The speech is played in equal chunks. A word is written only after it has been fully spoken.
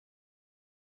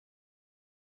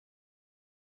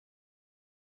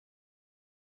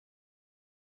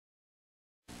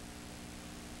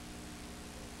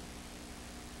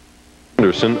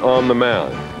Anderson on the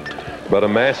mound. But a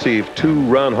massive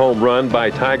two-run home run by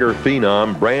Tiger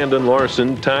phenom Brandon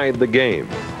Larson tied the game.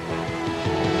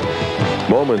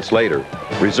 Moments later,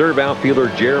 reserve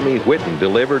outfielder Jeremy Whitten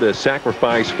delivered a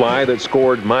sacrifice fly that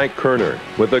scored Mike Kerner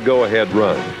with a go-ahead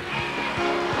run.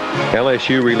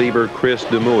 LSU reliever Chris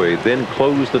DeMuy then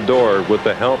closed the door with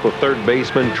the help of third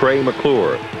baseman Trey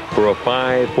McClure for a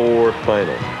 5-4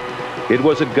 final. It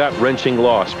was a gut-wrenching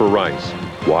loss for Rice,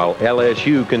 while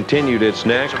LSU continued its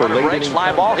knack for late inning.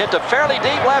 Fly ball hit to fairly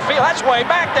deep left field. That's way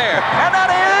back there, and that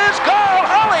is goal!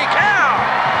 Holy cow!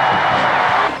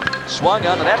 Swung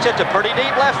on, and that's hit to pretty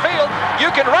deep left field.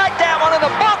 You can write that one in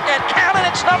the book and count it.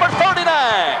 It's number 39.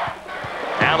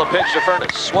 Now the pitch to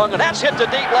Furness. Swung, and that's hit to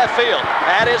deep left field.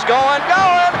 That is going.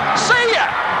 See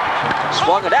ya!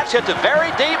 Swung, and that's hit to very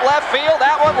deep left field.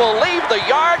 That one will leave the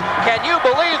yard. Can you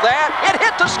believe that? It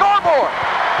hit the scoreboard.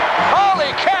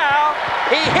 Holy cow!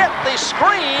 He hit the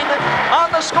screen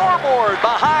on the scoreboard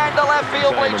behind the left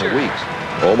field bleacher.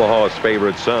 Omaha's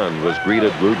favorite son was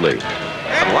greeted rudely.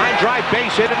 Line drive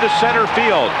base hit into center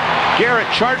field. Garrett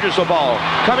charges the ball.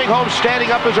 Coming home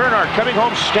standing up is Earnhardt. Coming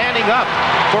home standing up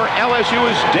for LSU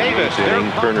is Davis.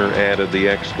 Kerner added the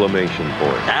exclamation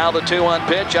point. Now the 2-1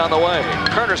 pitch on the way.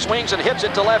 Kerner swings and hits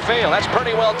it to left field. That's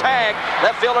pretty well tagged.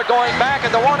 Left fielder going back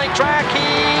at the warning track.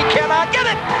 He cannot get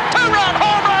it. Two-run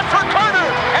home run for Kerner,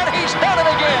 and he's done it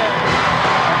again.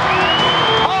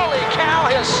 Holy cow,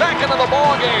 his second of the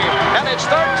ball game, and it's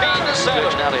 13-7.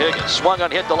 Now to Higgins. Swung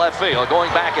on, hit to left field.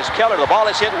 Going back is Keller. The ball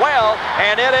is hit well,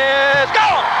 and it is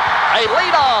gone. A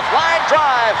leadoff line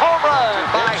drive home run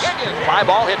by Higgins. Fly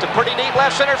ball hit to pretty deep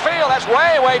left center field. That's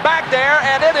way back there,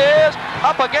 and it is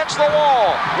up against the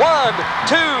wall. 1,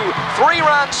 2,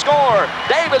 3-run score.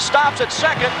 Davis stops at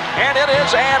second, and it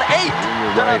is an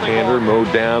 8-0. Right-hander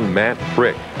mowed down Matt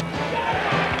Frick.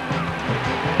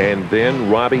 And then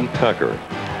Robbie Tucker,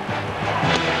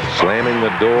 slamming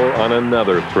the door on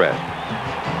another threat.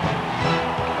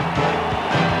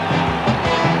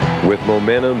 With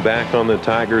momentum back on the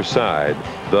Tigers' side,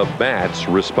 the Bats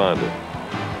responded.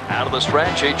 Out of the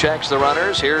stretch, he checks the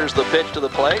runners. Here's the pitch to the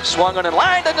plate. Swung on and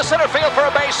lined into center field for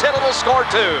a base hit. It'll score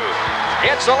 2.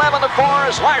 It's 11-4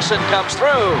 as Larson comes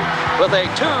through with a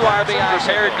 2 RBI.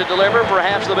 Prepared to deliver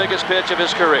perhaps the biggest pitch of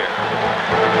his career.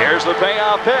 Here's the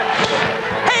payoff pitch.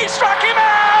 He struck him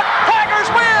out! Tigers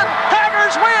win!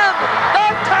 Tigers win!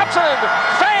 Doug Thompson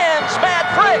fans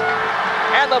Matt Frick.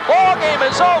 And the ball game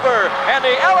is over, and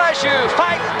the LSU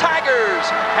Fighting Tigers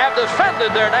have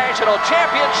defended their national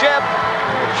championship.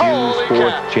 LSU's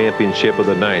fourth championship of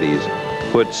the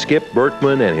 90s put Skip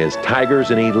Bertman and his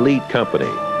Tigers in elite company.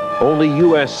 Only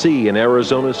USC and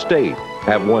Arizona State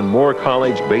have won more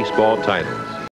college baseball titles.